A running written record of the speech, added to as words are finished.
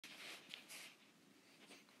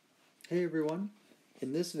Hey everyone,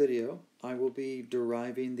 in this video I will be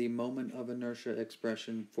deriving the moment of inertia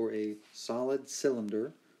expression for a solid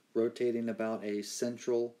cylinder rotating about a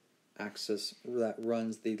central axis that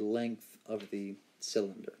runs the length of the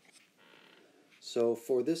cylinder. So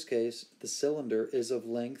for this case, the cylinder is of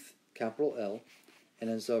length capital L and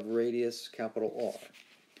is of radius capital R.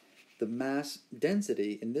 The mass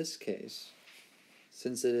density in this case,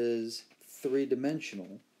 since it is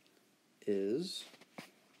three-dimensional, is,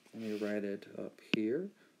 let me write it up here,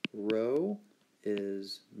 rho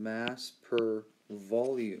is mass per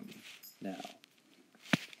volume now.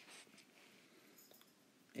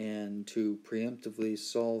 And to preemptively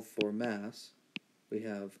solve for mass, we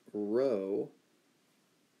have rho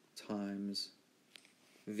times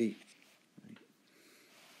V.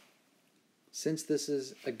 Since this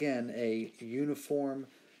is, again, a uniform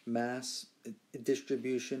mass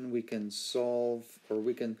distribution, we can solve, or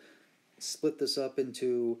we can split this up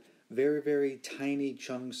into very, very tiny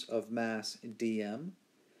chunks of mass dm.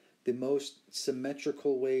 The most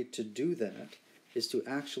symmetrical way to do that is to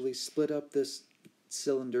actually split up this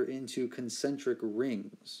cylinder into concentric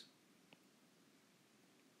rings.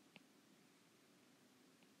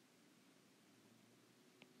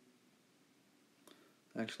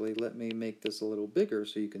 Actually, let me make this a little bigger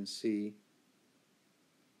so you can see.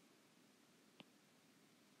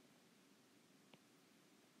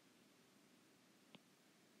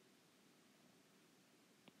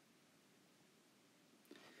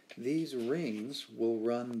 These rings will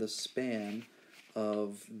run the span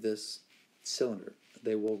of this cylinder.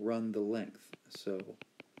 They will run the length. So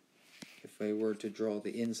if I were to draw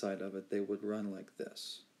the inside of it, they would run like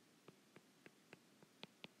this.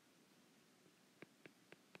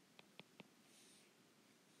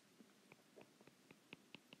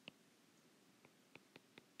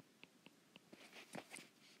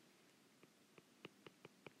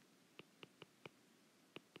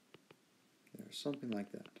 Something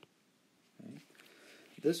like that. Okay.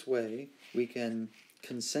 This way, we can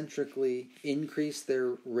concentrically increase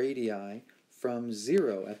their radii from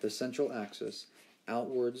 0 at the central axis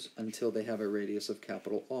outwards until they have a radius of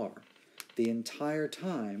capital R. The entire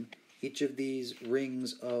time, each of these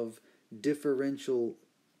rings of differential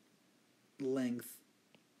length,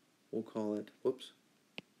 we'll call it,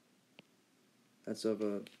 that's of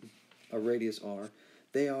a radius R,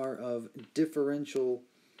 they are of differential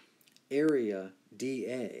area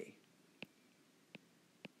dA.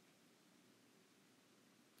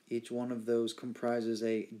 Each one of those comprises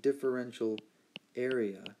a differential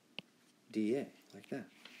area dA, like that.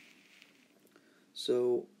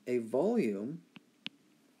 So a volume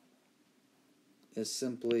is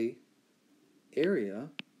simply area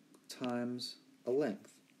times a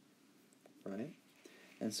length, right?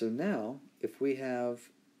 And so now, if we have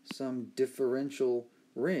some differential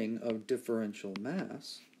ring of differential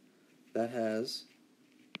mass, that has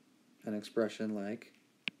an expression like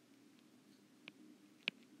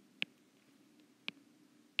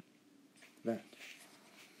that.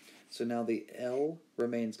 So now the L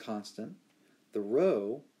remains constant, the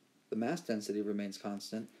rho, the mass density remains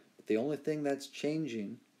constant, but the only thing that's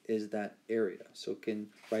changing is that area. So we can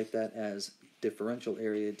write that as differential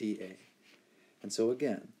area dA. And so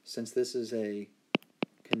again, since this is a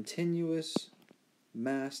continuous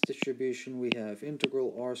mass distribution, we have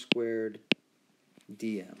integral r squared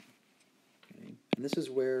dm. Okay? And this is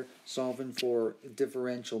where solving for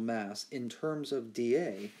differential mass in terms of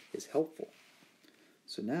dA is helpful.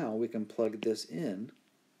 So now we can plug this in,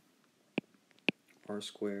 r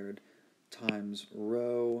squared times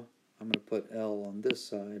rho, I'm going to put L on this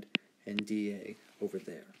side, and dA over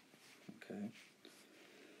there. Okay.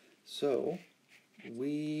 So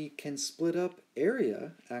we can split up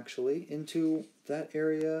area, actually, into that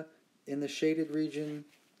area in the shaded region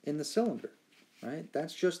in the cylinder, right?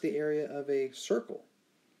 That's just the area of a circle,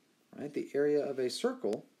 right? The area of a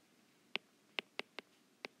circle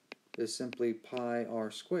is simply pi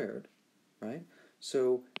r squared, right?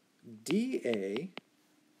 So dA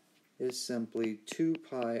is simply 2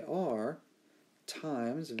 pi r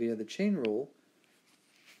times, via the chain rule,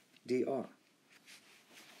 dr.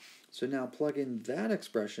 So now plug in that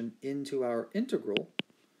expression into our integral.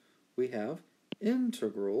 We have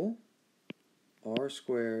integral r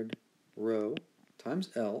squared rho times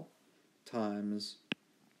L times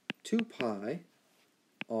 2 pi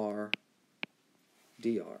r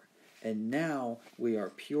dr. And now we are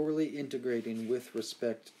purely integrating with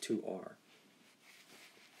respect to r.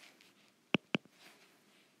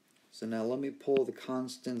 So now let me pull the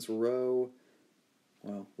constants rho,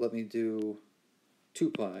 well, let me do 2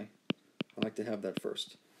 pi. I like to have that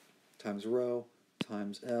first. Times rho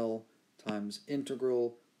times L times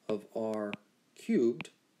integral of r cubed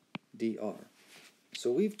dr.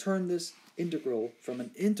 So we've turned this integral from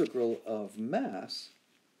an integral of mass,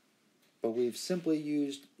 but we've simply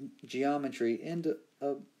used geometry and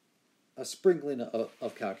a sprinkling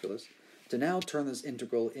of calculus to now turn this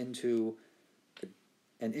integral into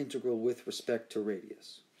an integral with respect to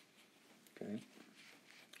radius. Okay.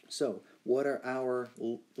 So what are our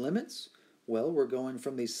limits? Well, we're going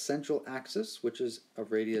from the central axis, which is a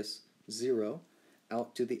radius 0,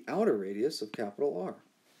 out to the outer radius of capital R.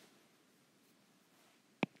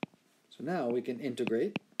 So now we can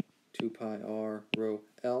integrate 2 pi r rho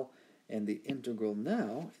L, and the integral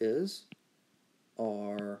now is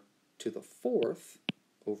r to the 4th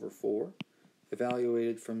over 4,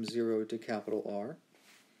 evaluated from 0 to capital R.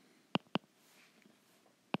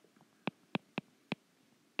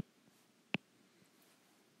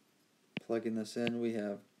 Plugging this in, we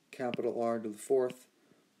have capital R to the 4th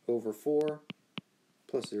over 4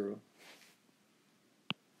 plus 0.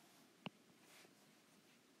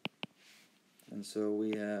 And so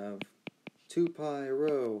we have 2 pi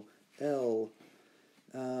rho L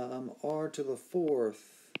r to the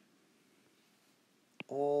 4th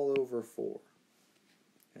all over 4.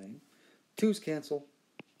 Okay. 2's cancel,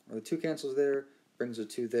 or the 2 cancels there, brings a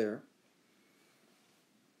 2 there.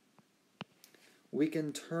 We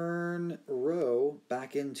can turn rho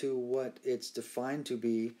back into what it's defined to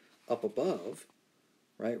be up above,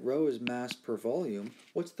 right? Rho is mass per volume.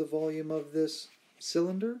 What's the volume of this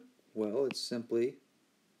cylinder? Well, it's simply,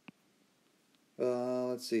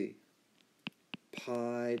 let's see,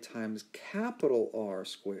 pi times capital R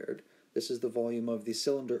squared. This is the volume of the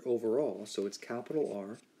cylinder overall, so it's capital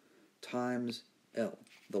R times L,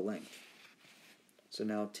 the length. So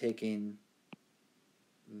now taking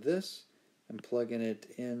this and plugging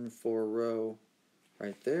it in for rho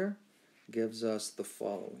right there gives us the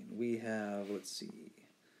following. We have, let's see,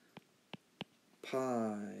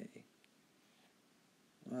 pi,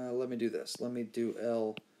 let me do this. Let me do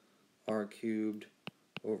L r cubed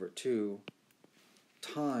over 2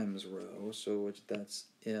 times rho, so that's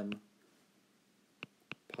m,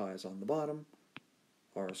 pi is on the bottom,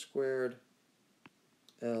 r squared,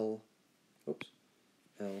 L,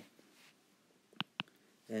 L.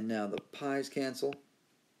 And now the pi's cancel.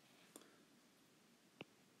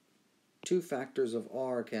 2 factors of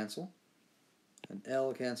r cancel, and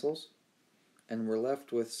L cancels, and we're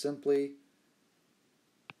left with simply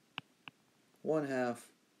 1/2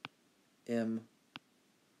 m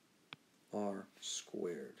r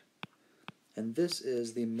squared. And this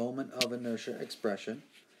is the moment of inertia expression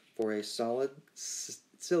for a solid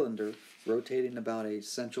cylinder rotating about a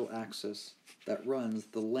central axis that runs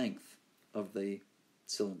the length of the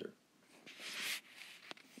cylinder.